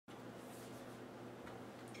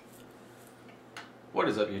What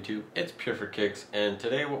is up, YouTube? It's Pure for Kicks, and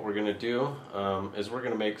today what we're going to do is we're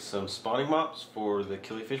going to make some spawning mops for the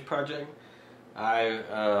Killifish Project.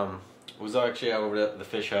 I was actually over at the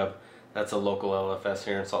Fish Hub. That's a local LFS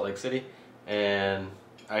here in Salt Lake City, and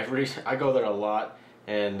I go there a lot,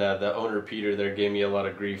 and the owner Peter there gave me a lot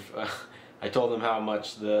of grief. I told him how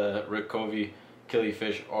much the Rick Covey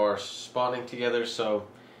killifish are spawning together, so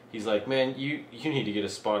he's like, man, you need to get a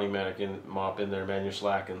spawning mannequin mop in there, man, you're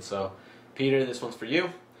slacking. So Peter, this one's for you.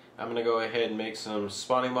 I'm going to go ahead and make some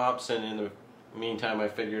spawning mops, and in the meantime I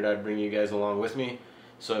figured I'd bring you guys along with me.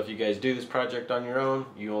 So if you guys do this project on your own,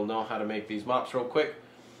 you'll know how to make these mops real quick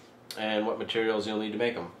and what materials you'll need to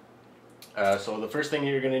make them. So the first thing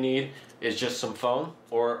you're going to need is just some foam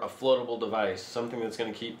or a floatable device, something that's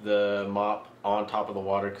going to keep the mop on top of the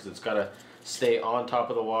water, because it's got to stay on top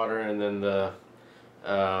of the water, and then the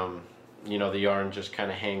you know, the yarn just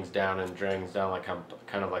kind of hangs down and drags down like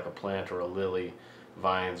kind of like a plant or a lily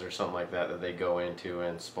vines or something like that they go into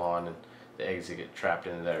and spawn, and the eggs get trapped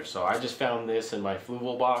in there. So I just found this in my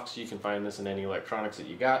Fluval box. You can find this in any electronics that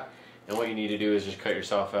you got, and what you need to do is just cut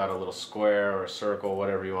yourself out a little square or a circle,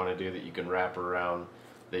 whatever you want to do, that you can wrap around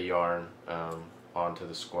the yarn onto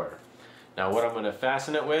the square. Now what I'm going to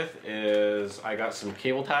fasten it with is, I got some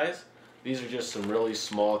cable ties. These are just some really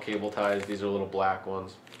small cable ties. These are little black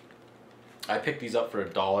ones. I picked these up for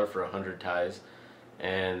 $1 for 100 ties,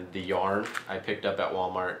 and the yarn I picked up at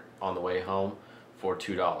Walmart on the way home for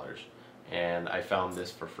 $2, and I found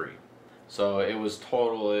this for free. So it was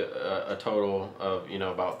a total of, you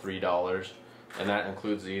know, about $3, and that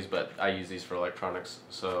includes these, but I use these for electronics,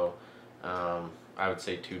 so I would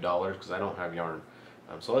say $2 because I don't have yarn.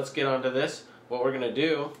 So let's get onto this. What we're gonna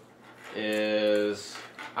do is,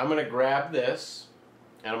 I'm gonna grab this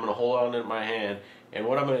and I'm gonna hold it on in my hand, and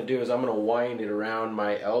what I'm going to do is I'm going to wind it around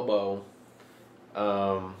my elbow,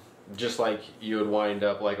 just like you would wind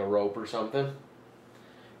up like a rope or something.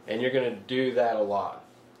 And you're going to do that a lot.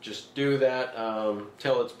 Just do that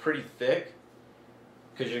till it's pretty thick,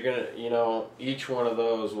 because you're going to, you know, each one of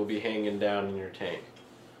those will be hanging down in your tank.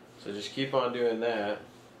 So just keep on doing that.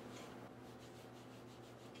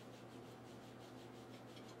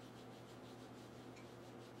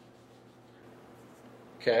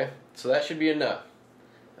 Okay, so that should be enough.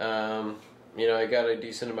 You know, I got a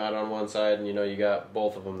decent amount on one side, and you know, you got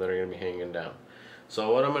both of them that are going to be hanging down.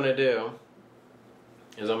 So what I'm going to do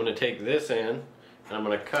is I'm going to take this in and I'm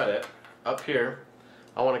going to cut it up here.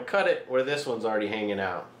 I want to cut it where this one's already hanging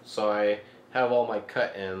out, so I have all my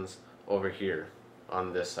cut ends over here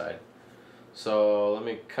on this side. So let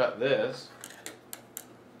me cut this.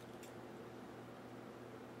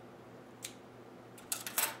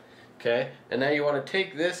 Okay, and now you want to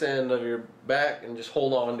take this end of your back and just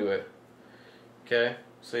hold on to it. Okay,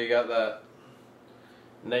 so you got that.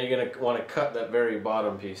 Now you're going to want to cut that very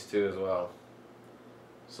bottom piece too as well.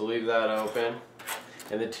 So leave that open.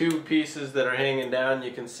 And the two pieces that are hanging down,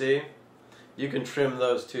 you can see, you can trim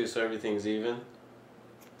those too so everything's even.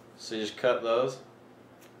 So you just cut those,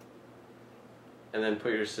 and then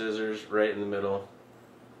put your scissors right in the middle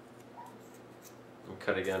and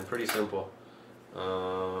cut again. Pretty simple.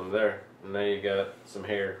 There, and now you got some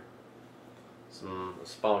hair, some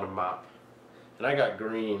spawning mop, and I got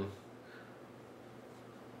green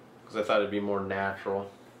because I thought it'd be more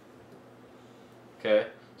natural. Okay,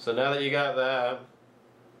 so now that you got that,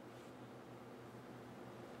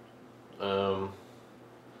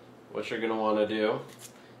 what you're gonna want to do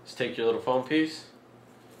is take your little foam piece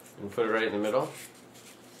and put it right in the middle.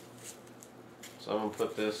 So I'm gonna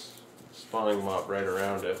put this spawning mop right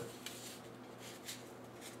around it.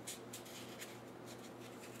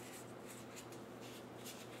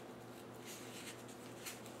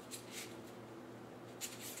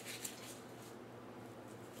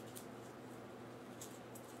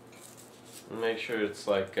 Make sure it's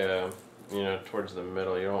like, you know, towards the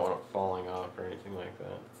middle. You don't want it falling off or anything like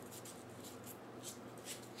that.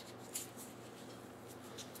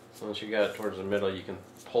 So once you got it towards the middle, you can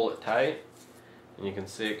pull it tight, and you can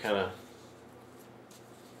see it kind of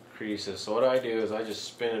creases. So what I do is I just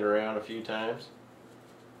spin it around a few times,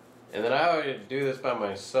 and then I always do this by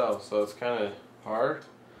myself, so it's kind of hard.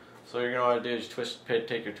 So what you're going to want to do is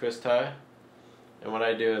take your twist tie, and what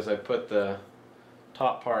I do is I put the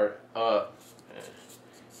top part up,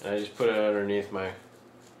 and I just put it underneath my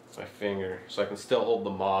finger, so I can still hold the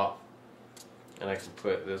mop, and I can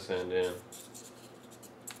put this end in.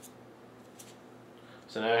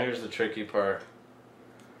 So now here's the tricky part.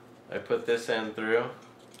 I put this end through,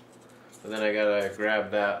 but then I gotta grab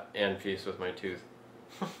that end piece with my tooth.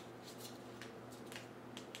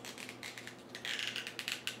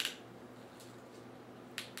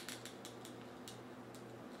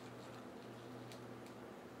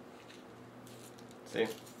 See?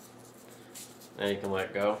 Now you can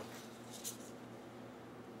let go.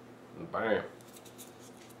 And bam.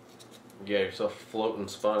 You got yourself a floating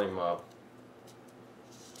spawning mob.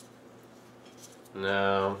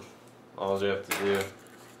 Now, all you have to do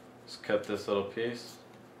is cut this little piece.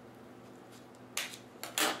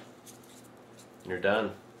 You're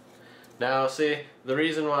done. Now, see, the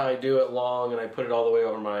reason why I do it long and I put it all the way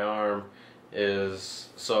over my arm is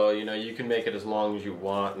so, you know, you can make it as long as you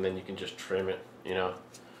want and then you can just trim it, you know.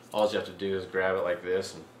 All you have to do is grab it like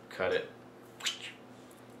this and cut it.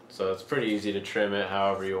 So it's pretty easy to trim it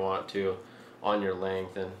however you want to on your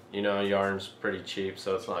length, and you know, yarn's pretty cheap,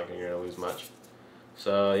 so it's not like you're gonna lose much.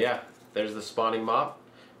 So yeah, there's the spawning mop,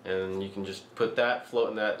 and you can just put that,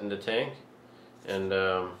 floating that in the tank, and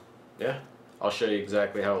yeah, I'll show you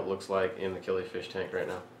exactly how it looks like in the Killifish tank right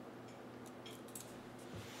now.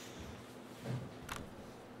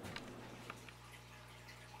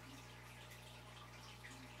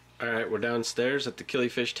 Alright, we're downstairs at the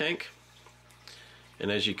Killifish tank,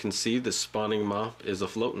 and as you can see, the spawning mop is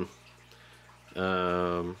a-floating.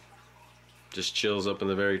 Just chills up in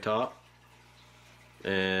the very top,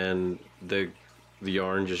 and the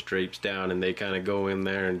yarn just drapes down, and they kind of go in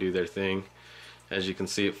there and do their thing. As you can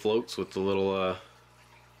see, it floats with the little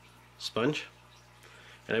sponge,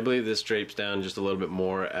 and I believe this drapes down just a little bit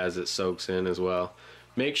more as it soaks in as well.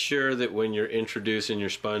 Make sure that when you're introducing your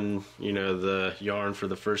spun, you know, the yarn for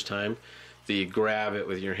the first time, that you grab it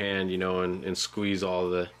with your hand, you know, and squeeze all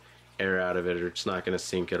the air out of it, or it's not going to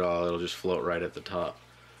sink at all. It'll just float right at the top.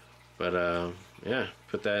 But yeah,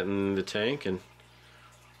 put that in the tank, and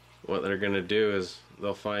what they're going to do is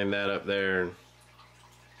they'll find that up there, and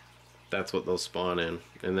that's what they'll spawn in.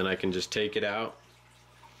 And then I can just take it out,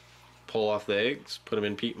 pull off the eggs, put them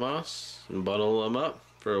in peat moss, and bundle them up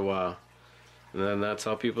for a while. And then that's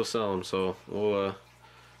how people sell them. So we'll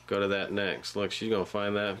go to that next. Look, she's gonna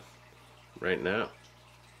find that right now.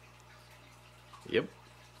 Yep.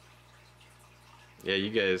 Yeah, you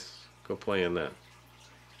guys go play in that.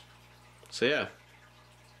 So yeah,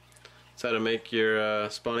 that's how to make your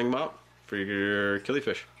spawning mop for your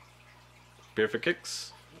killifish. Beer for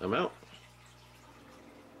kicks. I'm out.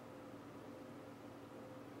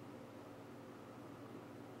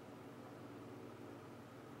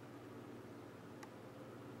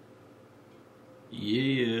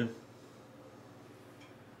 Yeah,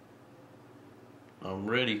 I'm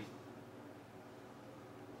ready.